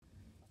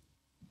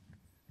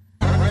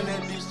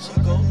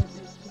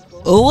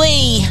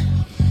Ooh-wee.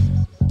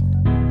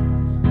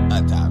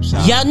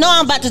 Y'all know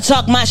I'm about to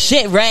talk my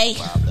shit, right?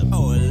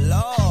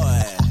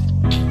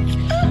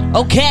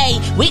 Okay,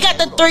 we got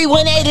the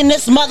 318 in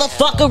this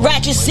motherfucker.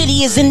 Rachet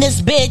City is in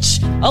this bitch.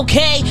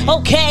 Okay,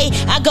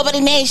 I go by the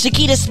name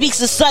Shakita Speaks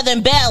the Southern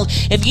Belle.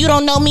 If you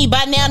don't know me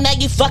by now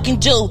you fucking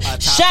do.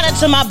 Shout out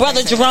to my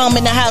brother Jerome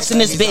in the house in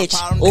this bitch.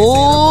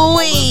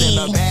 Ooh-wee.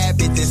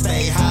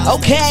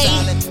 Okay.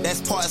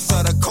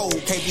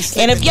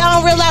 And if y'all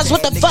don't realize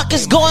what the fuck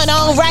is going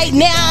on right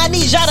now, I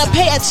need y'all to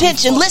pay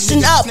attention.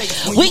 Listen up.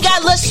 We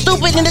got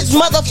Lilstupidd in this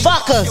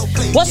motherfucker.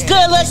 What's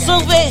good,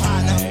 Lilstupidd?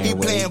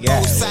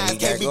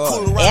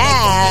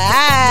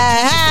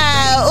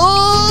 Yeah.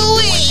 Ooh.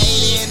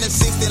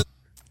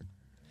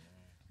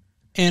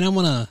 And I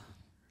want to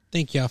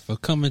thank y'all for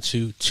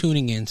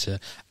tuning into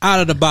Out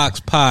of the Box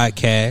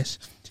podcast.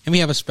 And we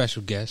have a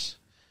special guest,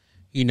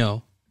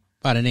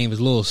 by the name of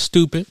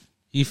Lilstupidd.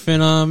 You feel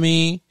what I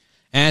mean?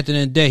 At the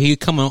end of the day, he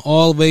coming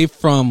all the way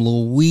from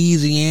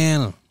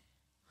Louisiana.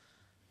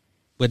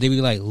 But they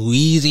be like,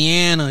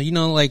 Louisiana,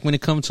 like when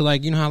it comes to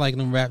like, how like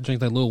them rap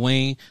drinks like Lil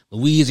Wayne,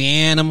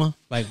 Louisiana.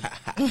 Like,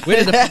 where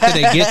did the fuck did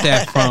they get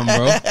that from,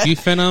 bro? You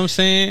feel what I'm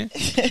saying?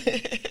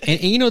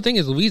 And the thing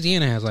is,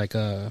 Louisiana has like,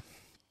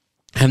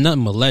 have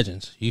nothing but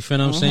legends. You feel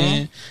what I'm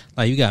saying?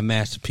 Like, you got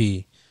Master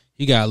P,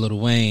 you got Lil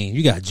Wayne,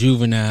 you got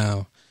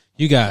Juvenile,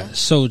 you got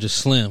Soulja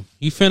Slim.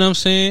 You feel what I'm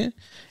saying?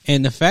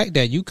 And the fact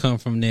that you come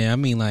from there, I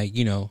mean, like,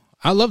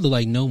 I love to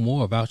like know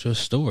more about your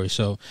story.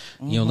 So,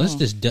 let's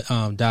just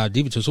dive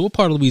deep into it. So, what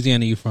part of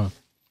Louisiana are you from?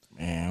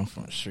 Man, I'm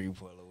from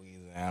Shreveport,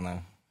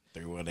 Louisiana.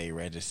 318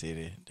 Rachet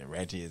City. The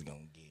ratchet is gonna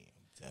get.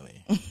 I'm telling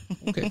you.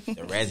 Okay.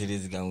 The ratchet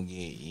is gonna get.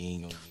 You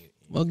ain't gonna get.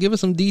 Well, give us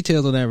some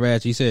details on that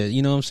ratchet. You said,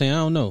 you know what I'm saying? I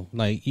don't know.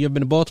 Like, you ever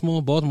been to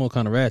Baltimore? Baltimore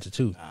kind of ratchet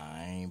too. Nah,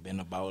 I ain't been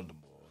to Baltimore.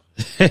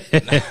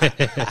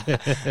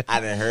 I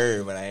done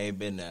heard, but I ain't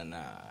been there.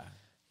 Nah.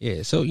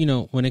 Yeah. So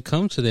when it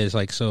comes to this,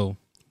 like, so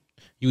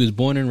you was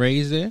born and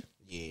raised there.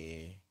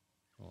 Yeah.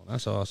 Oh,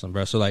 that's awesome,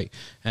 bro. So, like,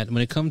 when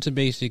it comes to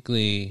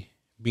basically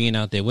being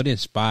out there, what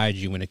inspired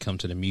you when it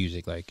comes to the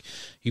music? Like,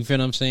 you feel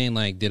what I'm saying?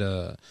 Like,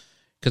 because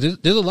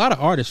there's a lot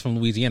of artists from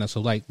Louisiana. So,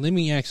 like, let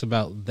me ask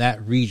about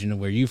that region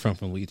where you from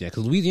Louisiana,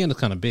 because Louisiana's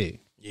kind of big.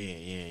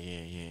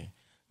 Yeah.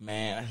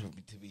 Man,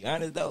 to be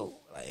honest, though,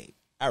 like,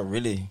 I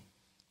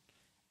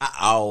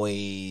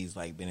always,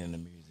 like, been in the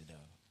music, though.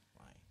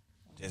 Like,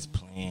 just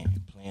playing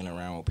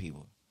around with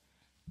people.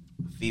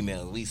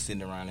 Females, we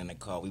sitting around in the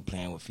car, we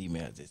playing with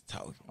females, just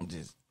talking.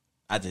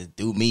 I just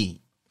do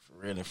me for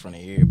real in front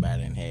of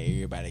everybody and had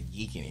everybody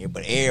geeking here.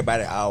 But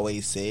everybody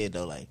always said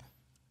though, like,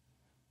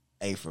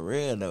 hey, for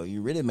real though,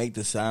 you really make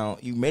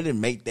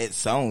that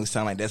song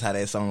sound like that's how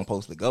that song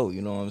supposed to go.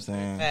 You know what I'm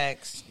saying?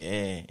 Facts. Yeah.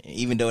 And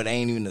even though it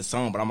ain't even the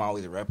song, but I'm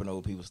always rapping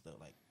over people's stuff.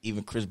 Like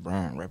even Chris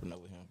Brown rapping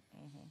over him.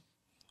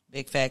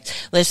 Big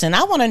facts. Listen,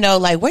 I want to know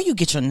like where you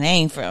get your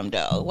name from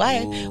though.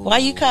 Why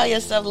you call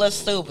yourself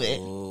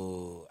Lilstupidd?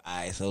 All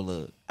right, so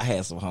look, I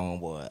had some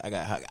homeboy.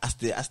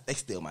 They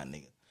still my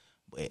nigga,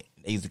 but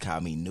they used to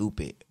call me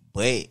Noopid.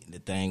 But the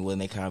thing when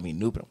they call me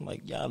Noopid, I'm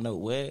like, y'all know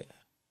what?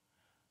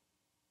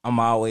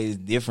 I'm always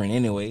different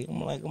anyway. I'm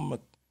like, I'm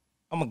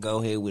gonna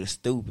go ahead with a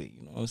stupid.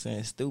 You know what I'm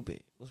saying?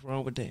 Stupid. What's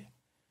wrong with that?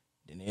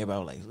 Then everybody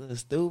was like, little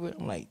stupid.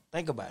 I'm like,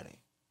 think about it.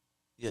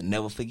 You'll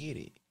never forget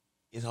it.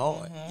 It's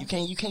hard. You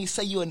can't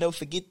say you'll never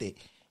forget that.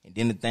 And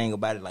then the thing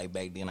about it, like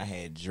back then I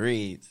had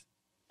dreads.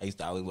 I used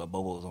to always wear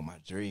bobos on my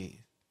dreads.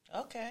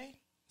 Okay.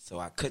 So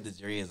I cut the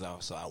dreads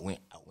off, so I went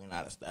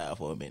out of style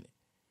for a minute.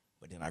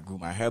 But then I grew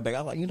my hair back.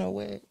 I was like, you know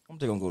what? I'm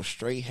just gonna go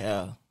straight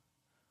hair.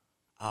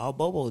 All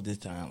bobos this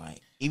time. Like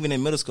even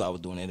in middle school, I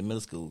was doing it in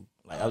middle school.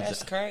 Like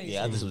that's crazy.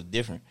 Yeah, I just was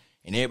different.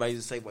 And everybody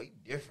used to say, well, you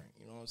different.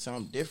 You know what I'm saying?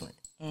 I'm different.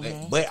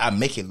 But I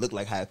make it look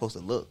like how it's supposed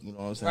to look. You know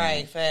what I'm saying?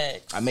 Right,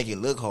 facts. I make it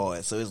look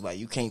hard. So it's like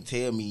you can't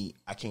tell me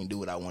I can't do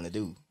what I want to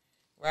do.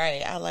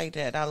 Right, I like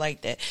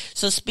that.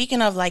 So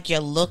speaking of like your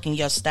look and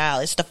your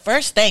style, it's the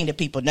first thing that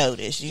people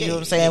notice. You know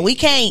what I'm saying? Yeah.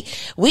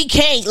 We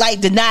can't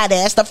like deny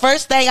that. It's the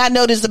first thing I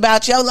noticed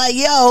about you. I'm like,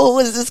 yo, who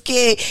is this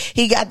kid?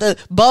 He got the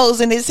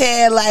bows in his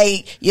head,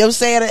 like, you know what I'm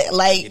saying?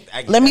 Like,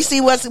 let me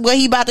see what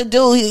he about to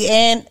do.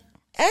 And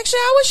actually,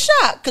 I was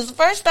shocked because the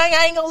first thing,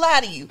 I ain't gonna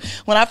lie to you,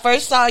 when I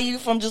first saw you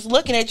from just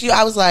looking at you,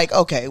 I was like,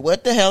 okay,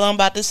 what the hell I'm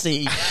about to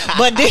see?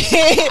 But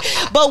then,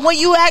 but when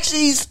you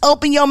actually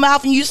open your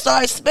mouth and you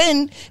start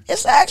spitting,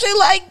 it's actually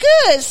like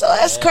good. So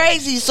that's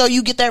crazy. So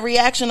you get that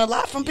reaction a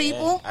lot from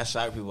people. I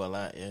shock people a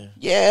lot. Yeah.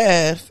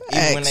 Yeah.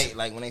 Even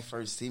when they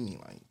first see me,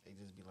 like they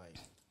just be like,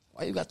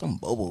 "Why you got them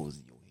bobos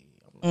in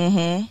your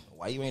head?" Like,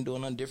 why you ain't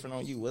doing nothing different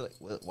on you?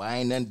 Why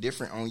ain't nothing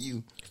different on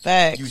you?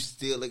 Facts. You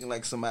still looking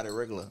like somebody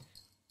regular.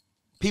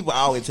 People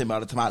always tell me all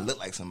the time I look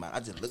like somebody. I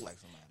just look like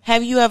somebody.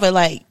 Have you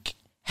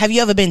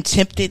ever been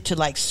tempted to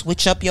like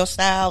switch up your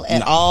style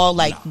at all?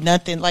 Like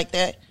nothing like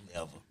that?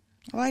 Never.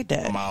 I like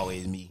that. I'm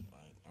always me.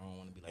 Like I don't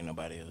want to be like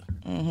nobody else.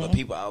 But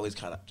people always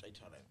try to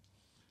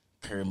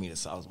curve me to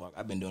Sauce Walk.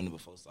 I've been doing it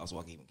before Sauce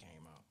Walk even came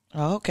out.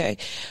 Oh, okay.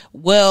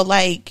 Well,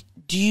 like,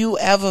 do you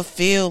ever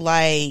feel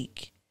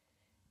like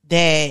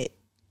that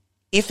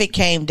if it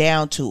came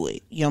down to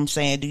it, you know what I'm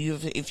saying?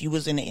 If you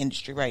was in the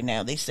industry right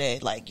now, they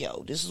said like,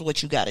 yo, this is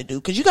what you got to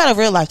do. Cause you got to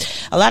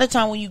realize a lot of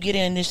time when you get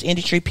in this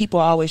industry, people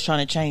are always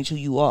trying to change who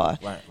you are.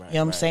 Right, you know what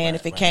I'm saying?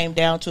 If it came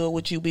down to it,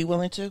 would you be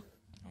willing to?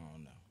 I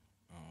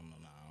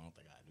don't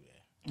think I do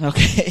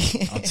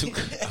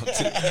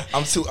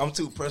that. I'm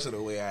too personal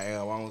the way I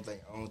am. I don't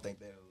think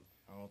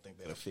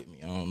that'll fit me.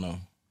 I don't know.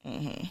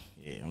 Mm-hmm.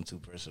 Yeah, I'm too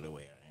personal the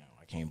way I am.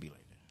 I can't be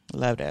like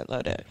that.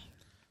 Love that.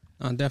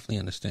 I definitely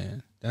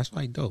understand. That's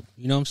like dope.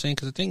 You know what I'm saying?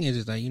 Because the thing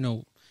is like, you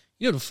know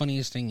the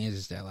funniest thing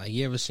is that like,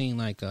 you ever seen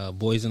like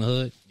Boys in the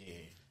Hood? Yeah.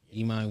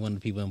 You might one of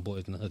the people in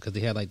Boys in the Hood because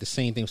they had like the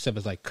same thing except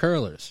it's like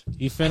curlers.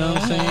 You feel what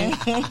I'm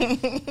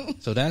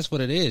saying? So that's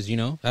what it is. You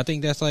know, I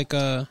think that's like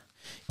I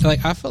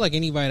feel like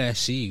anybody that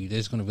see you, they're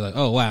just gonna be like,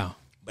 oh wow.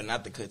 But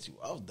not to cut you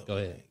off though. Go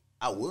ahead. Like,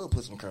 I would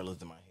put some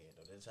curlers in my head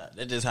though.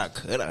 That's just how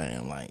cut I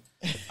am. Like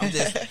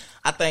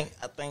I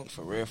think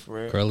for real.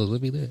 Curlers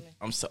would be lit.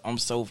 I'm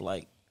so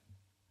like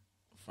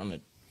from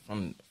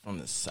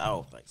the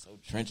South, like so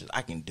trenches.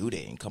 I can do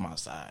that and come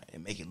outside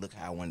and make it look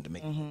how I wanted to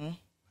make it look.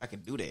 I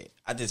can do that.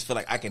 I just feel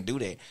like I can do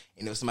that.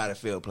 And if somebody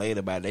feel played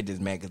about it, they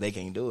just mad because they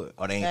can't do it,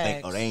 or they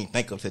ain't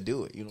think of to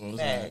do it. You know what I'm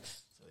saying?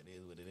 So it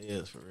is what it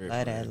is for real.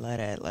 Let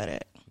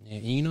that. Yeah,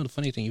 and you know the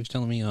funny thing, you was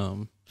telling me,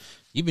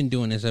 you've been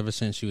doing this ever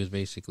since you was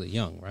basically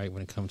young, right?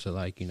 When it comes to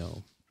like, you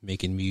know,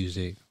 making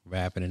music,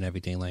 rapping, and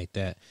everything like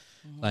that.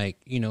 Mm-hmm. Like,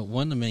 you know,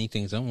 one of the main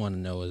things I want to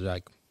know is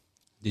like,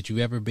 did you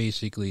ever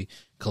basically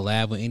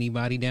collab with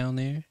anybody down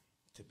there?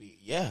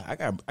 Yeah, I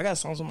got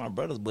songs with my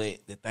brothers, but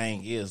the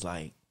thing is,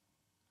 like,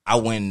 I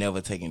wasn't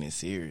never taking it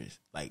serious.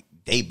 Like,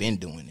 they been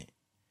doing it.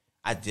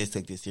 I just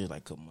took this serious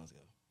like a couple months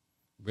ago.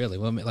 Really?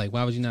 Well, like,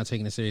 why was you not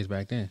taking it serious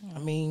back then? I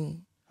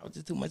mean, I was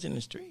just too much in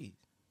the streets.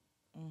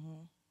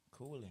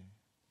 Cooling,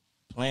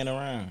 playing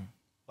around,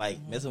 like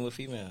messing with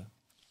females,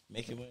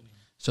 making money.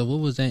 So what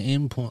was that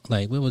end point?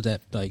 Like, what was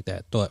that, like,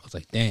 that thought? It was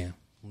like, damn,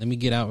 let me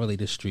get out really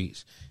the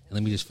streets and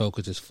let me just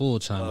focus this full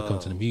time when it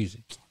comes to the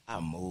music. I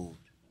moved.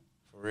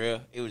 For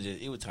real, it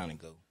was time to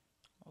go.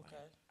 Okay.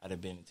 I'd have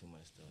been in too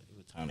much stuff. It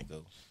was time to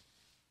go.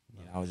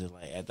 And I was just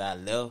like, after I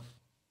left,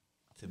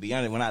 to be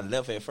honest, when I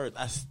left at first,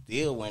 I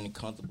still wasn't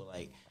comfortable,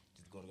 like,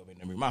 just going to go make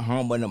the music. My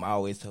homeboy and them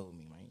always told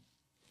me, man,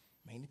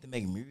 you need to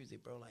make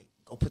music, bro. Like,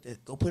 go put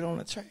it on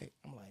the track.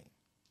 I'm like,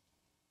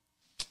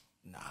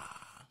 nah.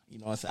 You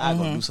know what I'm saying? I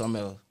go do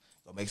something else,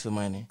 go make some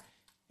money,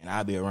 and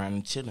I'll be around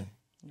and chilling.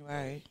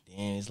 Right.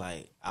 Then it's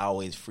like, I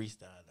always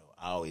freestyle,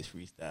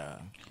 though.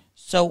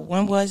 So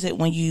when was it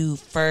when you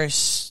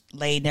first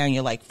laid down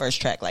your, like,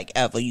 first track, like,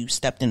 ever? You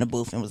stepped in the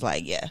booth and was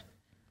like, yeah.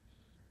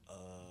 I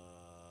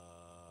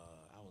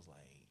was like,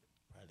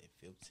 probably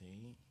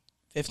 15.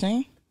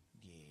 15?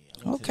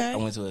 Yeah. I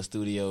went to a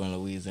studio in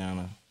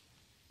Louisiana.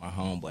 My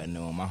homeboy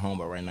knew him. My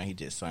homeboy right now, he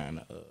just signed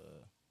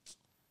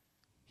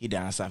he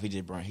down south.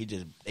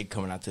 They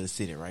coming out to the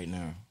city right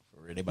now.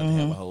 For real. They about to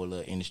have a whole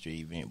little industry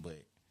event,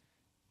 but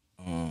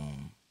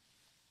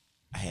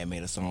I had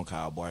made a song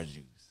called Bar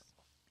Juice.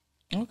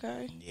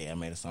 Okay. Yeah, I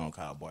made a song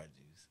called Bar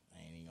Juice. I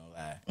ain't even gonna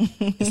lie.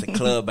 It's a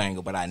club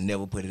banger, but I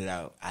never put it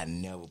out. I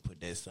never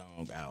put that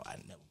song out.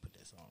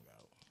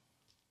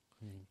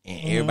 And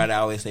everybody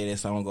always say that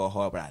song go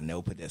hard, but I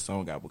never put that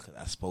song out because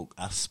I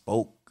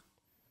spoke.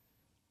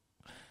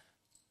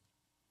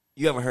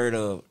 You ever heard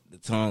of the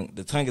tongue?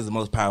 The tongue is the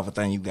most powerful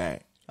thing you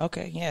got.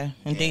 Okay, yeah,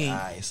 indeed. And, all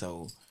right,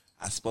 so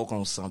I spoke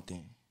on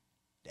something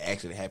that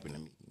actually happened to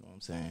me. You know what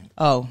I'm saying?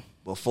 Oh.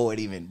 But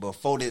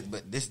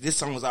this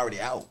song was already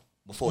out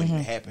before it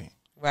even happened.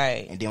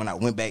 Right. And then when I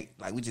went back,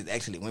 like we just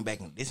actually went back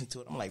and listened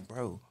to it, I'm like,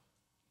 bro,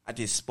 I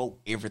just spoke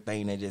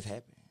everything that just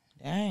happened.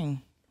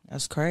 Dang.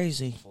 That's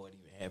crazy. Before it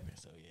even happened.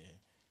 So yeah.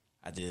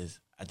 I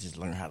just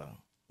learned how to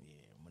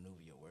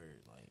maneuver your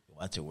words, like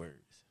watch your words.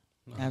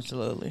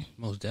 Absolutely.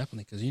 Most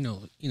definitely. Because, you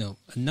know,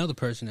 another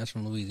person that's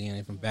from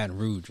Louisiana, from Baton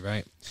Rouge,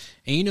 right?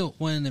 And, you know,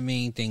 one of the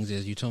main things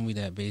is you told me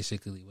that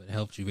basically what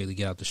helped you really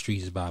get out the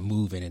streets is by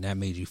moving, and that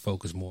made you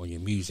focus more on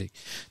your music.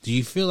 Do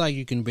you feel like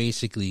you can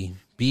basically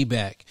be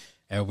back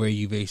at where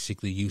you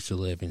basically used to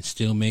live and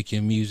still make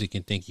your music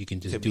and think you can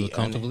just do it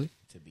comfortably?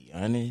 To be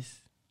honest,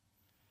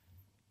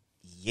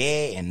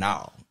 yeah and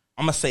no.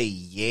 I'm going to say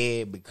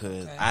yeah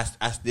because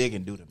I still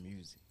can do the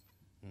music.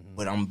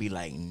 But I'm going to be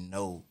like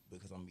no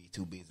because I'm going to be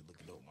too busy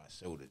looking over my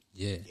shoulder.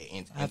 Yeah.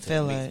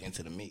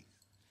 Into the mix.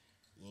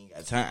 You ain't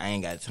got time. I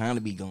ain't got time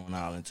to be going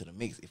all into the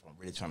mix. If I'm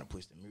really trying to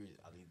push the music,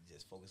 I need to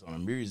just focus on the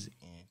music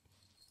and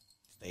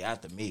stay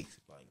out the mix.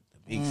 Like the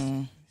mix.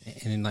 And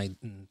then, like,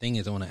 the thing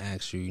is, I want to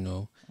ask you, you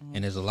know,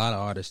 and there's a lot of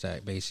artists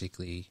that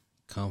basically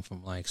come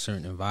from like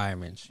certain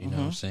environments, you know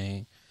what I'm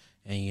saying?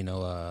 And, you know,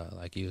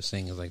 like you were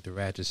saying, it's like the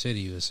Rachet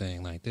City, you were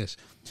saying like this.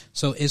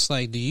 So it's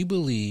like, do you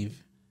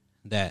believe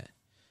that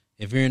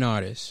if you're an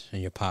artist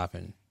and you're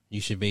popping,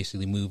 you should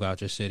basically move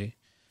out your city?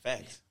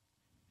 Facts.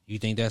 You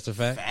think that's a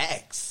fact?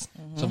 Facts.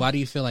 So why do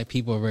you feel like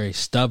people are very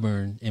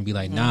stubborn and be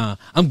like, nah,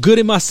 I'm good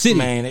in my city?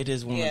 Man, they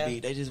just want to be.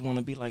 They just want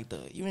to be like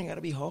you ain't got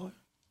to be hard.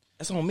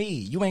 That's on me.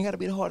 You ain't got to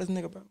be the hardest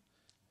nigga, bro.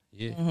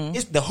 Yeah.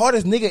 It's the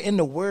hardest nigga in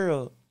the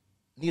world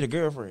need a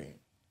girlfriend.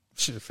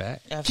 Shit,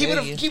 fact. Keep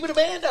it a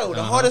band though.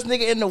 The hardest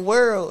nigga in the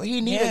world,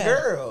 he need a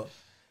girl.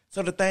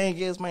 So the thing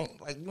is, man,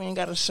 like you ain't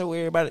gotta show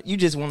everybody. You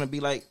just want to be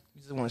like,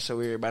 you just want to show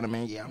everybody,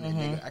 man. Yeah, I'm that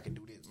nigga. I can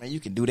do this, man. You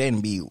can do that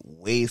and be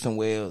way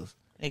somewhere else.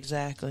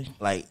 Exactly.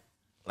 Like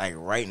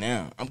right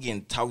now, I'm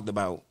getting talked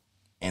about,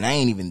 and I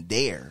ain't even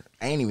there.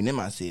 I ain't even in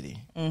my city.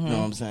 You know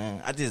what I'm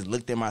saying? I just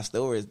looked at my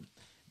stories.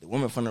 The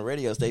women from the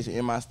radio station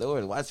in my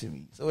stories watching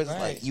me. So it's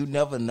like you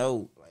never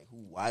know like who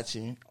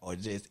watching or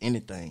just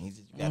anything. It's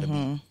just, you gotta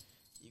be.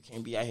 You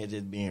can't be out here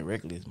just being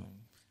reckless, man.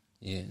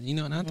 Yeah, you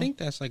know, and I think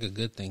that's like a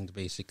good thing to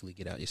basically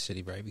get out your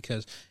city, right?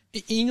 Because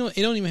you know,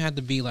 it don't even have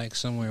to be like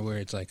somewhere where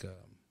it's like a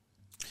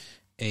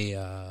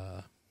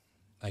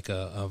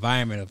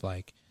environment of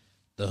like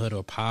the hood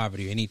or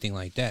poverty or anything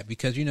like that.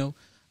 Because you know,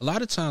 a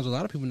lot of times, a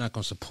lot of people are not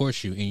going to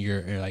support you in your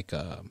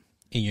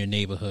in your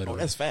neighborhood. Oh, or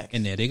that's facts.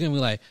 in there, they're gonna be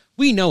like,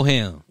 we know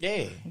him.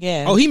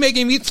 Yeah. Oh, he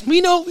making me. We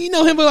know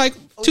him, but like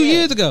 2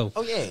 years ago.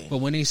 Oh yeah. But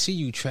when they see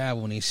you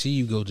travel, when they see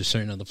you go to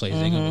certain other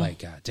places, they're gonna be like,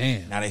 God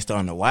damn. Now they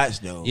starting to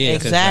watch though. Yeah,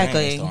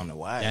 exactly. They starting to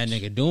watch. That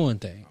nigga doing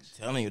things.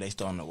 I'm telling you, they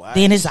starting to watch.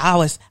 Then it's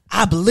ours.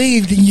 I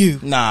believed in you.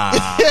 Nah,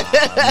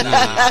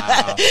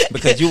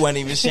 because you wasn't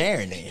even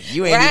sharing it.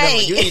 You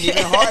ain't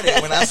even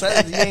hearted. When I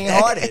said you ain't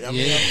hearted. I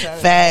mean,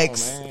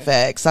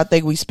 Facts. I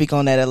think we speak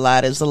on that a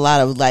lot. There's a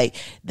lot of like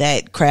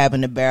that crab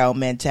in the barrel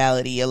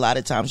mentality. A lot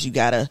of times you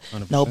gotta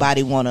 100%.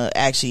 Nobody want to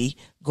actually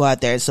go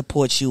out there and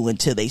support you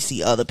until they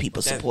see other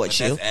people support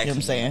you. You know what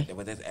I'm saying?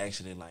 But that's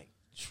actually like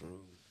true.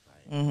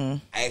 Like,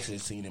 I actually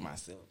seen it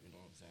myself. You know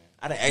what I'm saying?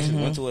 I done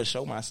actually went to a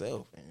show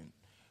myself and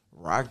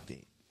rocked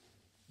it.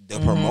 The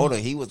promoter,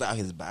 he was out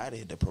his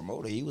body. The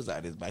promoter, he was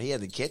out his body. He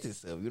had to catch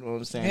himself. You know what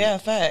I'm saying? Yeah,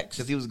 facts.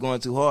 Because he was going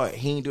too hard.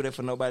 He didn't do that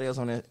for nobody else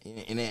on that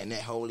in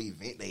that whole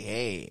event they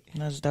had.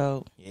 That's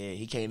dope. Yeah,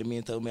 he came to me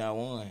and told me I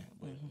won.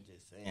 But I'm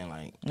just saying,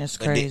 like, that's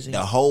crazy.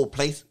 The whole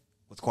place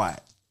was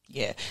quiet.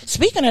 Yeah.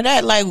 Speaking of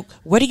that, like,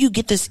 where do you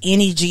get this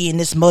energy and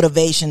this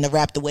motivation to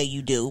rap the way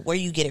you do? Where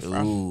do you get it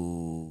from?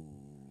 Ooh,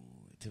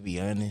 to be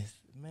honest,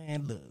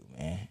 man, look,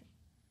 man.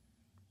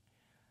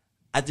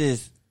 I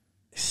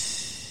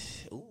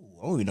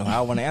don't even know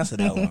how I want to answer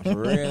that one. For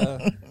real.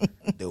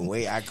 The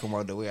way I come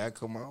out.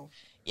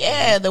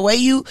 Yeah, the way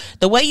you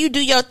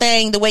do your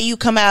thing, the way you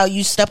come out,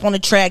 you step on the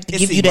track to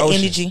give you the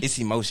energy. It's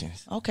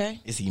emotions. Okay.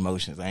 It's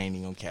emotions. I ain't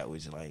even gonna count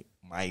with you. Like,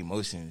 my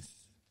emotions,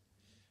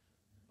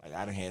 like,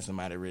 I done had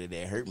somebody really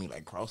that hurt me,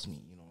 like, cross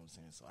me, you know what I'm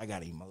saying? So I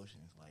got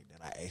emotions, like,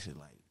 that I actually,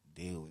 like,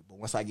 deal with. But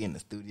once I get in the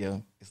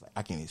studio, it's like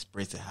I can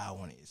express it how I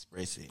want to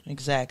express it.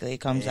 Exactly. It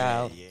comes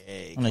out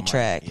on the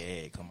track.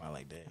 It come out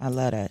like that. I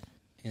love that.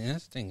 And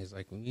that's the thing is,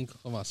 like, when you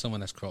talk about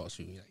someone that's crossed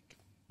you, like,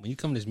 when you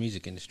come to this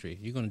music industry,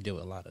 you're going to deal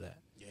with a lot of that.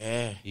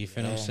 Yeah. You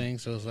feel what I'm saying?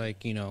 So it's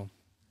like, you know,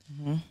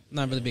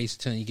 not really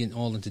based on you getting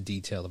all into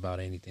detail about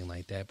anything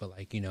like that, but,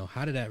 like, you know,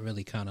 how did that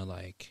really kind of,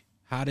 like,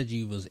 how did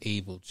you was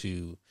able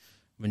to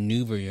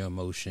maneuver your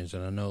emotions,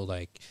 and I know,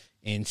 like,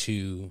 and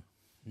to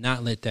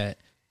not let that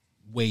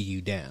weigh you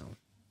down?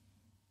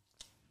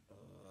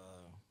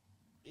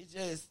 It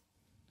just,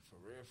 for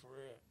real,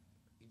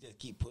 you just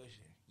keep pushing.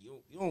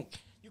 You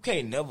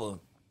can't never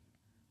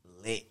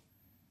let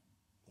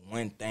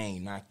one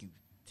thing knock you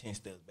 10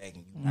 steps back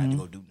and you not to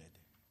go do nothing.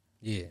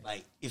 Yeah.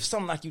 Like, if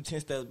something knock you 10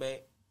 steps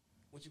back,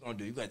 what you gonna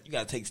do? You got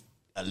to take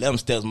 11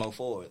 steps more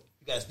forward.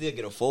 You got to still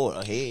get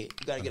ahead.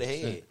 You got to get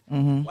ahead.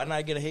 Why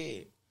not get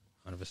ahead?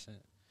 100%.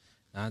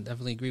 I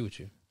definitely agree with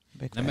you.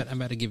 I'm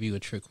about to give you a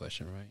trick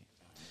question, right?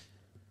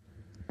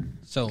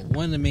 So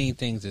one of the main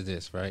things is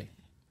this, right?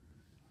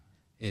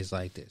 Is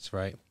like this,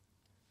 right?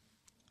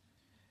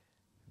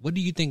 What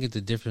do you think is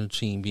the difference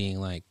between being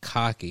like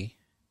cocky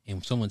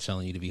and someone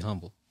telling you to be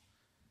humble?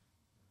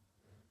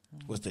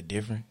 What's the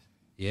difference?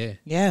 Yeah.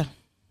 Yeah.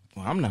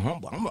 Well, I'm not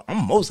humble.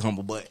 I'm most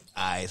humble, but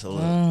alright, so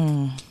look,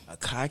 a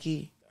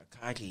cocky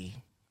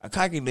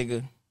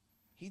nigga,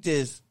 he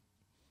just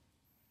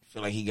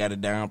feel like he got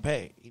it down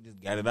pat. He just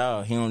got it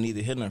all. He don't need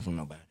to hear nothing from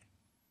nobody.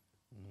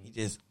 He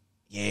just,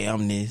 yeah,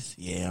 I'm this,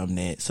 yeah, I'm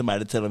that.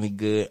 Somebody tell him he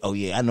good. Oh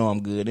yeah, I know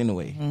I'm good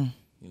anyway.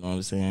 You know what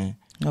I'm saying?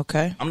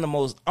 Okay. I'm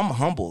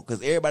humble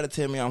because everybody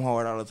tell me I'm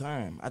hard all the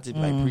time. I just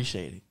like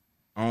appreciate it.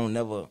 I don't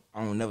never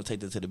take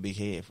that to the big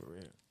head for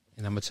real.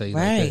 And I'm gonna tell you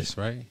like this,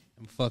 right?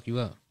 I'm gonna fuck you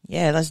up.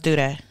 Yeah, let's do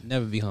that.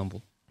 Never be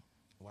humble.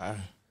 Why?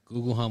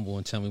 Google humble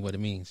and tell me what it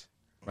means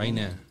right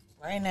now.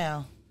 Right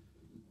now.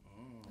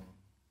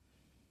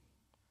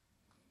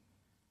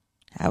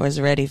 I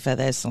was ready for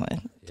this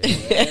one.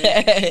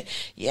 Yeah,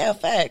 yeah,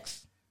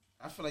 facts.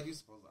 I feel like you're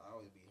supposed to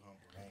always be humble.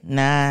 Right?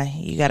 Nah,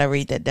 you got to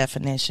read the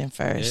definition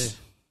first. Yeah.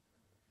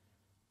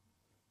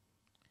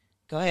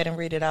 Go ahead and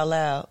read it out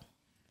loud.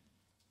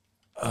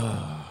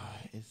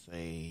 It's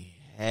a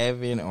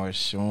having or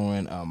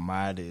showing a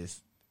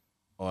modest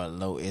or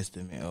low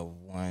estimate of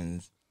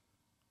one's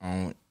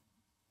own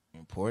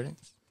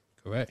importance.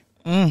 Correct.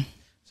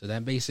 So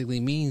that basically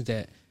means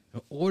that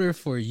in order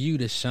for you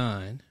to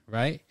shine,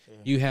 right,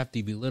 you have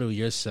to belittle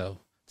yourself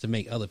to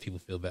make other people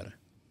feel better.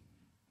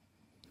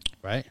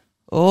 Right?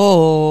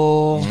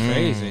 Oh.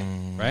 Crazy,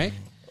 right?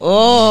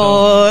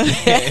 Oh.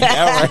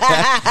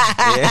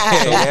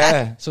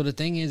 So the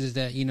thing is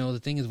that, you know, the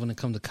thing is when it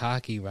comes to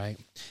cocky, right?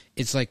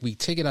 It's like we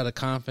take it out of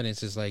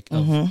confidence. It's like,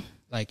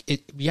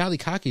 reality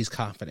cocky is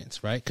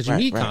confidence, right? Because you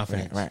need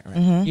confidence.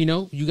 Right. You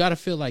know, you got to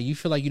feel like you're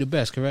the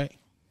best, correct?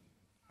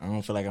 I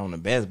don't feel like I'm the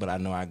best, but I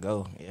know I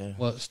go. Yeah.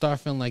 Well,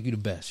 start feeling like you're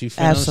the best. You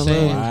feel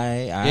Absolutely. what I'm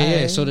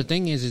saying? Yeah. So the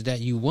thing is that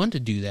you want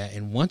to do that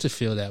and want to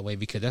feel that way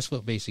because that's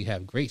what basically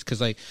have greats. Because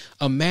like,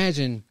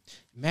 imagine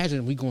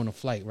we go on a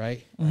flight,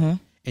 right? Mm-hmm.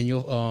 And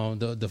you'll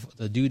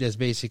the dude that's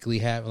basically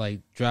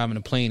driving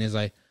the plane is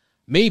like,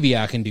 maybe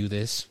I can do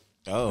this.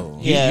 Oh,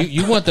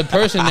 You want the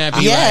person that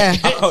be Yeah.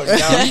 like, oh,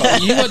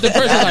 no. you want the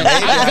person like, I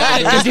got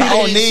it. I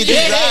don't need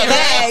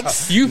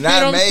this. You feel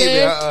what I'm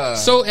saying? Uh-uh.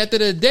 So at the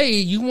end of the day,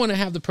 you want to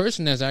have the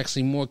person that's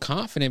actually more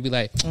confident. Be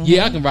like,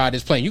 yeah, I can ride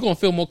this plane. You're gonna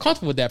feel more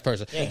comfortable with that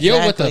person. Exactly.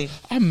 Yo, with the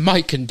I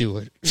might can do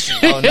it.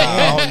 Oh no,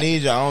 I don't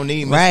need you. I don't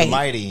need Mr. Right.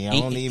 Mighty. I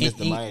don't need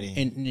Mr.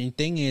 Mighty. And the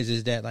thing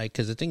is that like,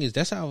 because the thing is,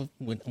 that's how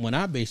when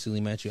I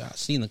basically met you, I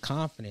seen the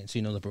confidence,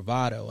 you know, the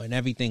bravado and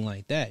everything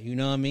like that. You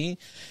know what I mean?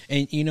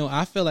 And you know,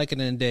 I feel like at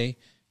the end of the day,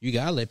 you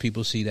gotta let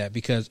people see that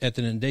because at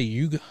the end of the day,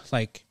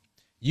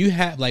 you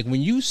have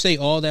when you say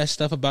all that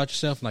stuff about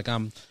yourself, like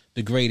I'm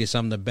the greatest,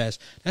 I'm the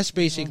best. That's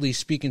basically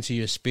speaking to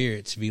your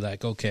spirit to be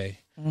like, okay,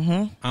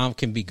 I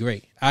can be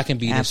great. I can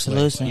be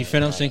Absolutely. this way. You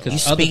feel what I'm saying? You're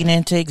speaking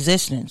into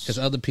existence. Because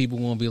other people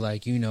won't be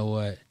like, you know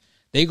what?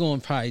 They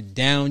going to probably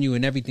down you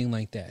and everything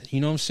like that.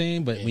 You know what I'm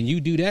saying? But when you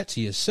do that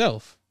to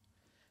yourself,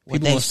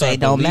 What they say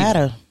don't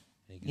matter.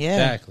 Yeah.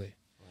 Exactly.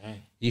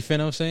 Right. You feel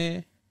what I'm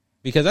saying?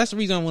 Because that's the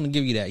reason I want to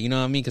give you that. You know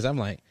what I mean? Because I'm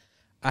like,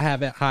 I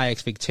have that high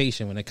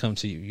expectation when it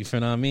comes to you. You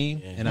feel what I mean?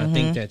 Yeah. And I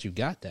think that you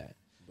got that.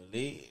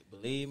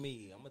 Believe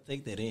me, I'm gonna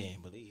take that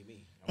in. Believe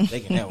me, I'm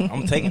taking that one.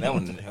 I'm taking that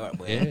one in the heart.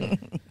 But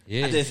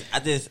Yeah.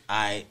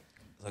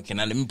 Okay,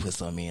 now let me put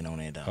something in on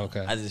that though.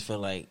 Okay. I just feel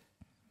like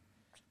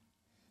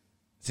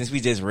since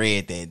we just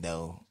read that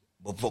though,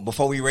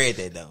 before we read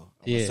that though,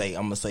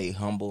 I'm gonna say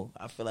humble.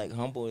 I feel like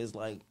humble is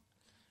like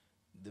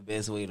the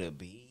best way to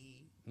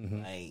be,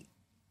 like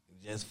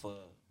just for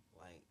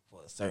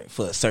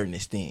a certain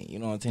extent. You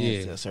know what I'm saying?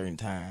 Yeah. To a certain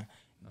time,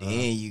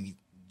 then you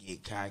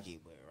get cocky.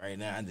 But right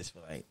now, I just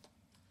feel like,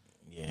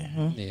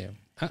 yeah.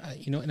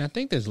 You know, and I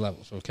think there's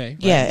levels. Okay.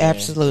 Yeah,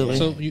 absolutely.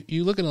 So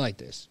you look at it like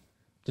this.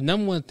 The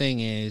number one thing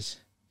is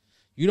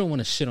you don't want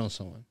to shit on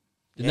someone.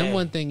 The number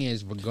one thing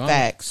is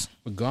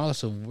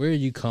regardless of where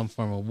you come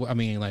from, or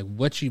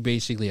what you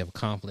basically have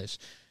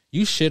accomplished,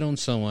 you shit on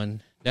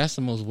someone. That's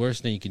the most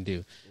worst thing you can do.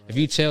 Right. If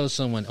you tell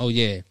someone, "Oh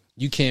yeah,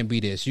 you can't be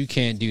this, you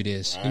can't do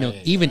this," you know,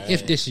 even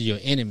if this is your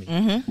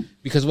enemy,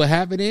 because what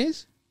happened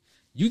is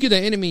you get the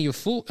enemy your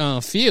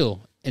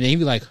feel, and then he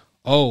be like,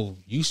 "Oh,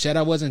 you said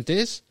I wasn't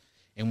this,"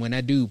 and when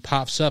that dude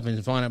pops up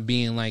and find out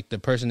being like the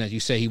person that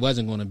you say he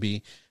wasn't going to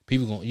be,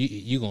 people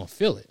you gonna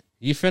feel it.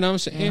 You feel what I'm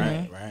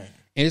saying? Right.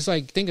 And it's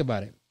like, think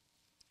about it.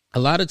 A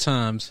lot of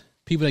times,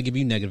 people that give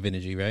you negative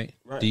energy, right?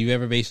 Do you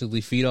ever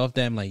basically feed off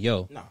them? Like,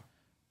 yo, no,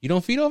 you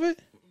don't feed off it.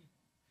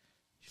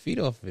 You feed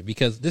off of it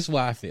because this is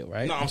why I feel,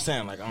 right? No, I'm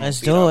saying like I don't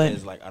Let's feed do off it.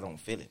 It's like I don't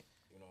feel it.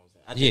 You know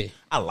what I'm saying?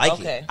 I like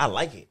it. I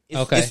like it.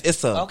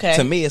 Okay.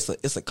 To me,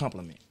 it's a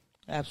compliment.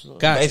 Absolutely.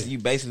 Gotcha. You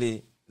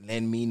basically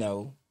letting me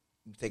know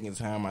you taking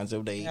time out of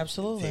your day.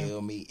 Absolutely. To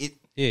tell me it.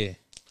 Yeah.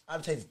 I'd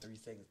have taken 3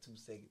 seconds, 2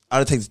 seconds. I'd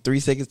have taken 3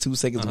 seconds, 2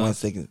 seconds, 1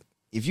 second.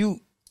 If you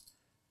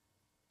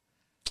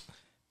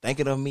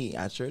thinking of me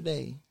out your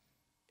day,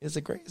 it's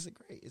great.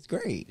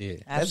 Yeah.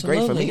 That's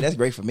great for me. That's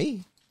great for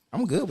me.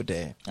 I'm good with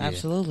that.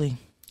 Absolutely.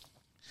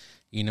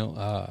 You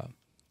know,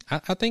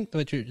 I think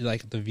that you're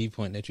like the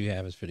viewpoint that you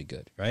have is pretty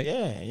good, right?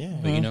 Yeah.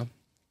 But you know,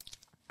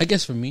 I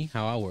guess for me,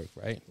 how I work,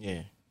 right?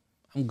 Yeah.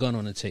 I'm gun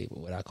on the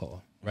table, what I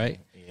call,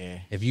 right? Yeah.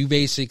 If you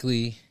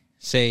basically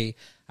say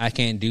I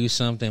can't do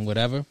something,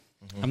 whatever,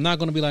 I'm not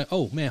going to be like,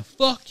 oh man,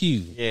 fuck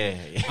you. Yeah.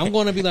 I'm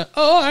going to be like,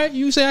 oh, all right,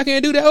 you say I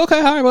can't do that. Okay,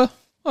 all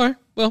right,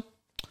 well,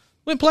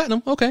 went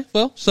platinum. Okay,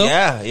 well, so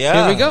yeah.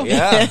 here we go.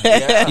 Yeah.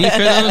 You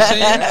feel what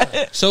I'm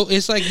saying? So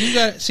it's like you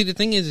got see the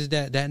thing is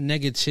that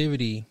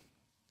negativity,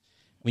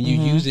 when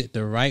you use it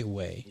the right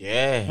way,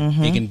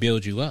 it can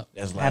build you up.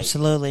 That's like,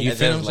 absolutely. You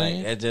feel what I'm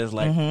saying? That's just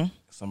like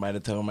somebody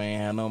told me I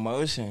ain't had no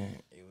motion.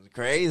 It was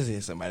crazy.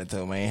 Somebody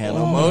told me I ain't had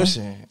no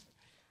motion.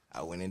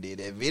 I went and did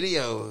that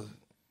video.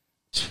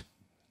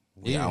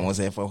 I almost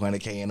had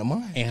 400K in a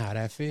month. And how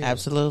that feel?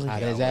 Absolutely. How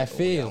does that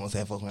feel? I almost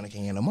had 400K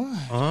in a month.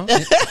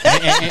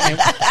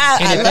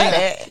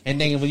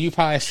 And then when you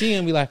probably see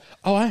him, be like,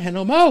 oh, I had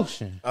no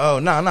motion. Oh,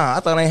 no.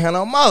 I thought I ain't had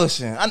no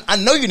motion. I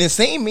know you didn't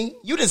see me.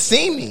 You didn't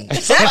see me.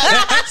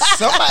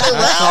 Somebody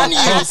around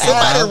you.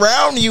 Somebody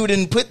around you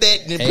didn't put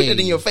that put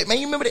it in your face. Man,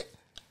 you remember that?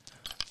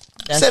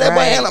 That's Said that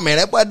right. boy, man,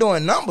 that boy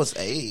doing numbers.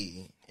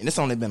 Hey. And it's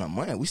only been a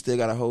month. We still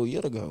got a whole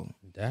year to go.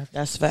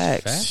 That's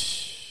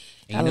facts.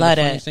 And I you know love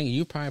the funny that. thing,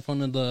 you probably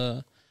one of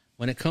the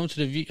when it comes to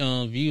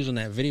the views on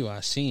that video I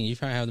seen, you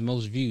probably have the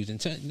most views.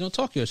 And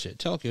talk your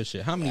shit.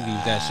 How many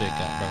views that shit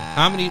got,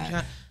 bro?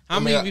 How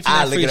many?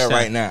 I'll look it up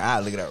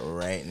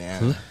right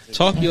now.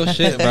 Talk your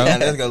shit, bro.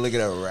 Let's go look it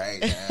up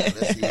right now.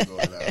 Let's see what's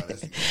going on.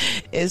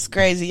 It's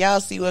crazy. Y'all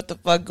see what the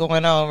fuck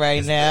going on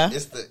right now.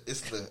 It's the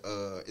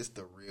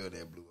real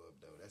that blew up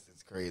though. That's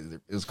just crazy.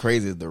 It was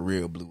crazy as the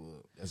real blew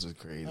up. That's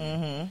what's crazy.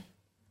 Mm-hmm.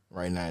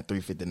 Right now,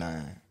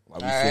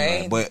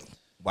 3:59. But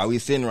while we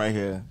sitting right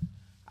here,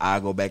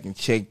 I'll go back and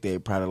check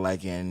that probably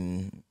like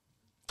in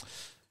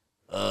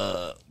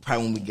probably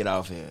when we get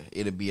off here,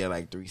 it'll be at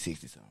like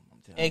 360 something.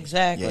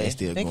 Exactly. Yeah, it's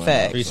still Big going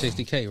fact.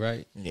 360K,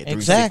 right? Yeah,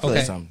 exactly.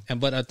 Okay. Something.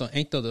 And but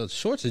ain't the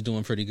shorts is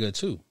doing pretty good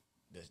too.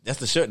 That's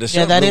the short. The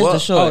Yeah, short that blew is up. the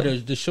short.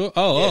 The short.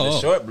 The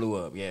short blew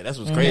up. Yeah, that's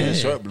what's crazy. The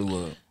short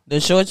blew up.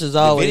 The shorts is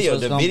always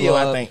the video.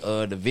 I think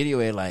the video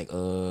at like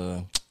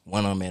one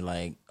of them at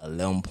like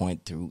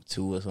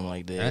 11.2 or something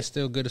like that. That's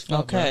still good as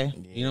fuck. Okay.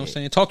 Bro. You know what I'm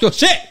saying? Talk your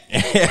shit.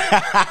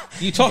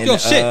 You talk your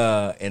shit.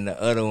 And the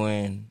other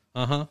one,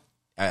 I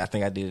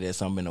think I did it at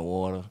something in the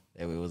water.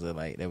 That was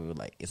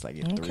it's like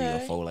a 3 or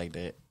 4 like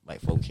that,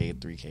 like 4K,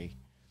 3K.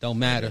 Don't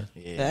matter.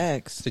 Yeah.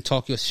 Facts. To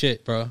talk your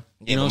shit, bro.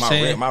 You know what I'm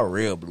saying? My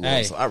real blew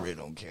up, so I really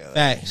don't care.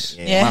 Facts.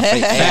 Yeah. My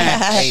face,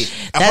 Facts.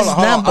 That's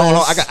hold on.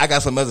 numbers. I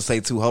got something else to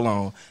say too. Hold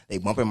on. They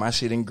bumping my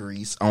shit in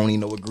Greece. I don't even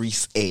know what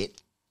Greece at.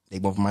 They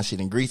bumping my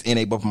shit in Greece and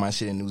they bumping my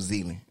shit in New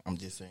Zealand. I'm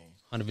just saying.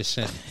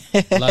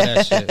 100%. Love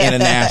that shit.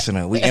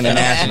 International. We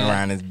international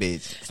around this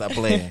bitch. Stop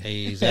playing.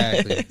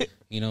 Exactly.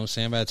 You know what I'm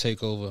saying? About to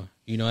take over.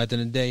 You know, at the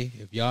end of the day,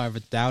 if y'all ever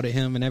doubted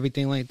him and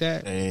everything like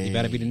that, you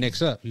better be the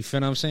next up. You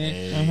feel what I'm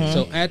saying?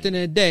 So at the end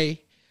of the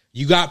day,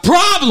 you got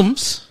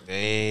problems.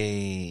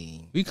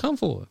 We come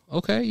for it.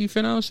 Okay? You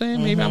feel what I'm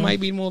saying? Maybe I might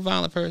be a more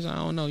violent person. I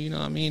don't know. You know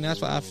what I mean?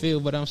 That's what I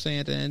feel. But I'm saying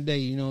at the end of the day,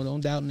 you know,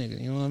 don't doubt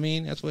niggas. You know what I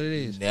mean? That's what it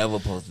is. Never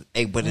posted.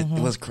 Hey, but it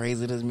was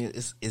crazy to me.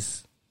 It's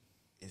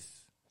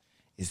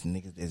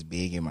niggas that's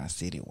big in my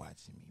city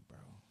watching me, bro.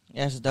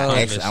 That's dope.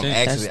 I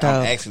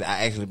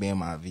actually be in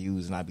my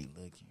views and I be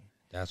looking.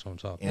 That's what I'm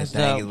talking about. And the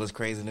thing is, what's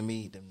crazy to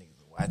me, them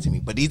niggas are watching me.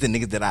 But these are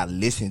niggas that I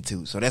listen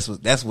to. So that's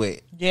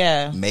what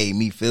made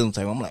me feel the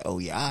type. I'm like, oh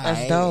yeah,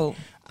 that's dope.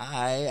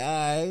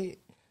 I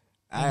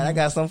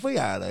got something for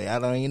y'all though. Y'all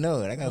don't even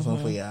know it. I got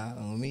something for y'all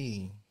on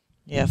me.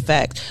 Yeah,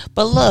 facts.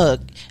 But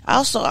look,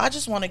 also, I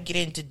just want to get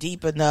into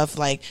deep enough.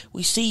 Like,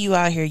 we see you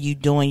out here, you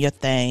doing your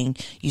thing.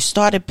 You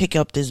started pick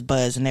up this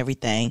buzz and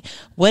everything.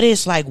 What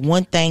is, like,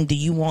 one thing do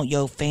you want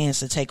your fans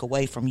to take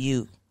away from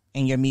you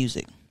and your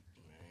music? Man,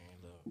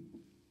 look,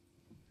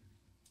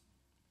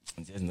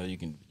 just know you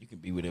can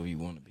be whatever you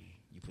want to be.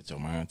 You put your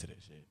mind to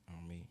that shit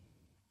on me.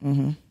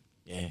 Mm-hmm.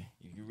 Yeah,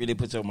 if you really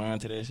put your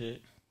mind to that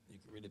shit, you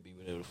can really be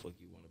whatever the fuck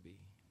you want to be.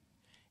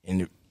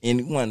 And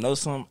you want to know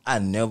something? I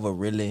never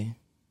really...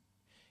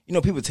 You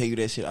know, people tell you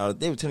that shit.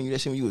 They were telling you that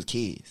shit when you was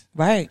kids.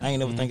 Right. I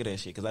ain't never think of that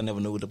shit because I never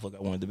knew what the fuck I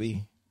wanted to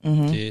be.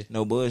 Yeah.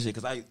 No bullshit.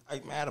 Because I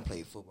done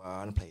played football.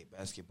 I done played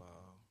basketball.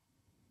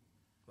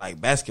 Like,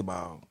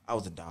 basketball, I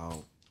was a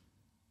dog.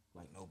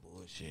 Like, no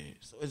bullshit.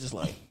 So it's just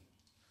like...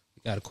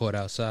 You got a court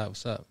outside.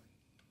 What's up?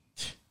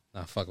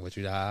 Not fucking with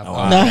you. Me and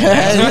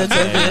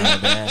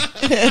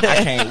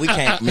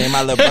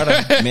my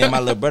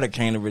little brother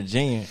came to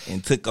Virginia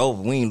and took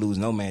over. We ain't lose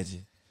no matches.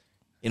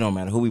 It don't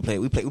matter who we play.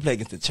 We play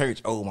against the church.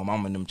 Oh, my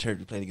mama and them church.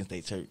 We played against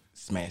their church.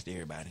 Smashed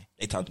everybody.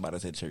 They talked about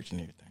us at church and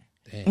everything.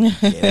 Damn.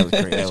 Yeah, that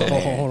was crazy. That was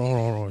hold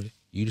on.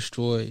 You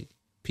destroyed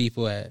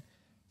people at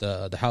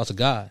the house of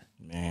God.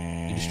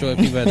 Man. You destroyed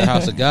people at the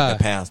house of God.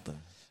 The pastor.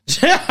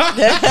 My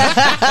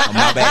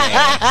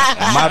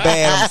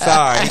bad. I'm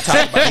sorry.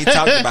 He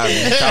talked about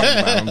me.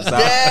 I'm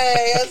sorry.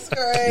 Dang, that's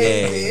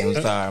crazy. Yeah,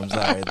 I'm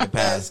sorry. The pastor.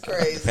 That's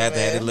crazy. The pastor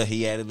had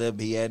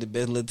the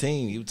best little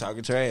team. He was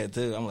talking trash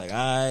too. I'm like, all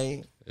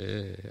right.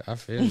 Yeah, I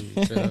feel you.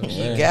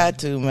 You got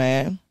to,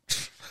 man.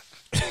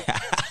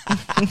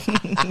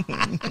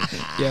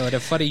 Yo, the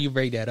funny you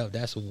break that up.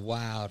 That's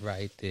wild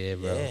right there,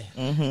 bro. Yeah.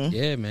 Mm-hmm.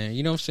 Yeah, man.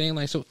 You know what I'm saying?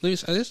 Like, so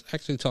let's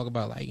actually talk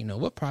about, like, you know,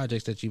 what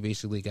projects that you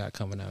basically got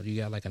coming out.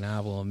 You got like an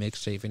album or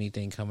mixtape,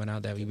 anything coming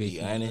out that we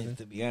basically...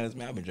 To be honest,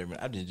 man,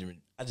 I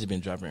just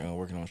been dropping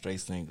working on straight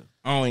singles.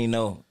 I don't even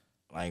know.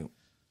 Like,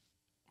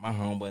 my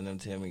homeboy them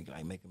tell me,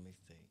 like, make a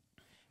mixtape.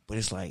 But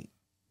it's like,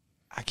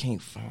 I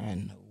can't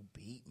find no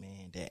beat,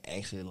 man, that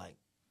actually like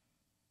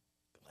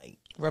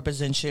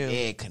represents you.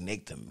 Yeah,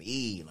 connect to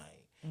me. Like,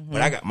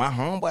 but I got my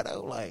homeboy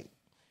though, like,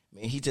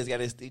 man, he just got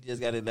his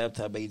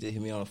laptop, but he just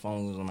hit me on the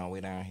phone. He was on my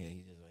way down here.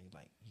 He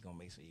gonna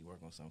make sure he work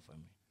on something for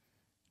me.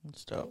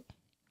 That's dope.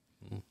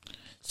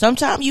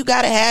 Sometimes you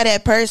gotta have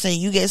that person.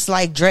 You get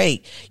like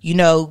Drake. You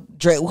know,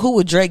 Drake. Who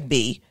would Drake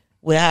be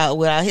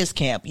without his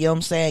camp? You know what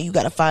I'm saying? You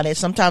gotta find it.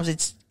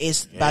 Sometimes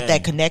it's about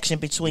that connection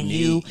between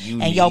you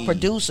and your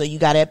producer. You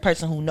got that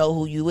person who know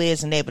who you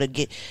is and able to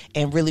get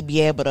and really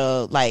be able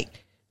to, like,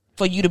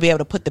 for you to be able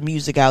to put the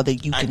music out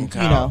that you can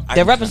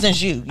that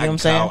represents you. You know what I'm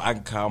saying? I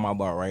can call my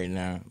bar right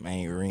now.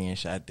 Man, Ren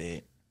shot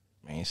that.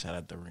 Man, shout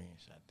out to Ren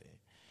shot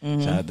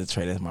that. Shout out to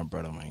Trey. That's my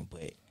brother, man.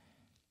 But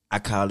I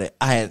called it.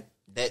 I had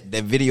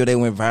that video that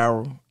went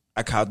viral.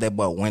 I called that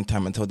boy one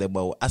time and told that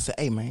boy, I said,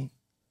 hey, man,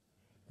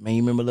 you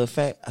remember Lil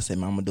Fat? I said,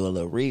 man, I'm gonna do a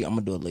little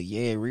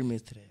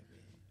remix to that.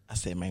 I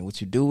said, man, what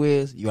you do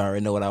is you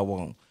already know what I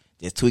want.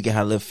 Just tweak it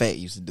how Lil Fat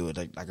used to do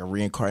it, like a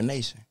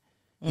reincarnation.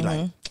 He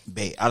like,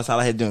 bet. That's all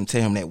I had to do and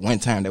tell him that one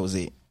time. That was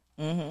it.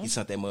 He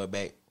sent that mud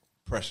back.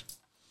 Pressure.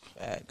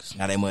 Facts.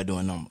 Now that mud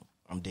doing number.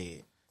 I'm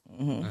dead.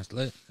 That's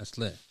lit. That's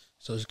lit.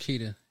 So,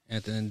 Shakita,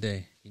 at the end of the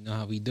day, you know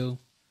how we do.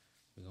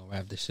 We're going to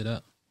wrap this shit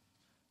up.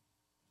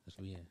 That's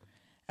what we in.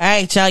 All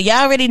right, y'all.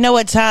 Y'all already know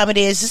what time it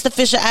is. It's the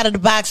official Out of the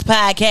Box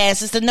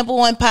podcast. It's the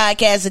 #1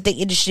 podcast that the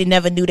industry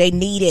never knew they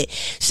needed.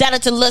 Shout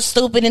out to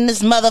Lilstupidd and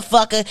this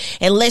motherfucker.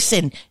 And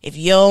listen, if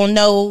you don't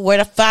know where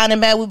to find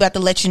them at, we about to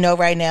let you know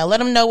right now. Let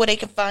them know where they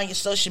can find your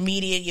social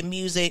media, your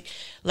music.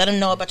 Let them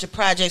know about your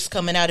projects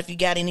coming out if you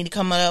got any to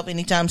come up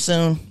anytime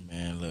soon.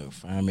 Man, look,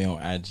 find me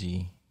on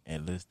IG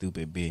at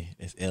Lilstupidd.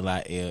 It's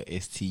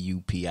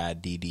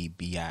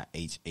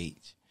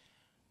LILSTUPIDDBIHH.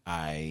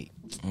 I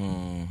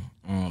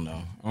don't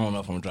know. I don't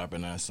know if I'm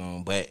dropping that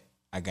soon, but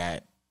I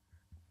got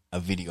a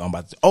video I'm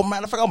about to. Oh,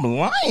 matter of fact, I'm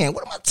lying.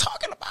 What am I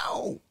talking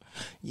about?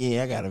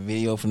 Yeah, I got a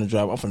video from the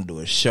drop. I'm finna do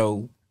a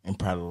show in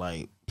probably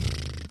like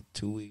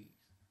 2 weeks,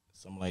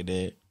 something like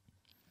that.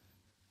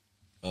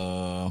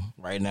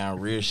 Right now,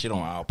 real shit on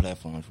all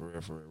platforms. For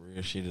real.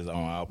 Real shit is on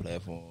all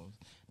platforms.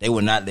 They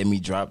would not let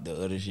me drop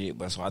the other shit,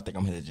 but so I think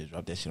I'm gonna just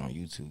drop that shit on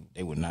YouTube.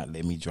 They would not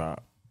let me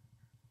drop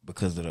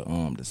because of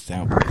the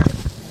sample.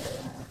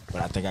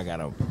 But I think I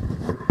gotta.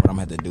 What I'm gonna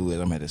have to do is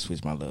I'm gonna have to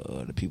switch my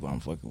the people I'm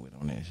fucking with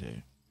on that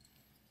shit.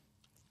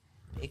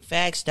 Big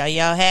facts, though.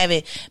 Y'all have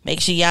it. Make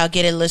sure y'all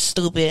get it.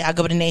 Lilstupidd. I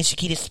go by the name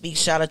Shakita Speaks.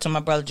 Shout out to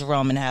my brother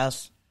Jerome in the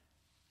house.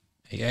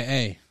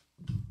 Hey.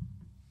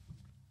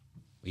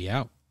 We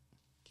out.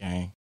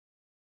 Gang.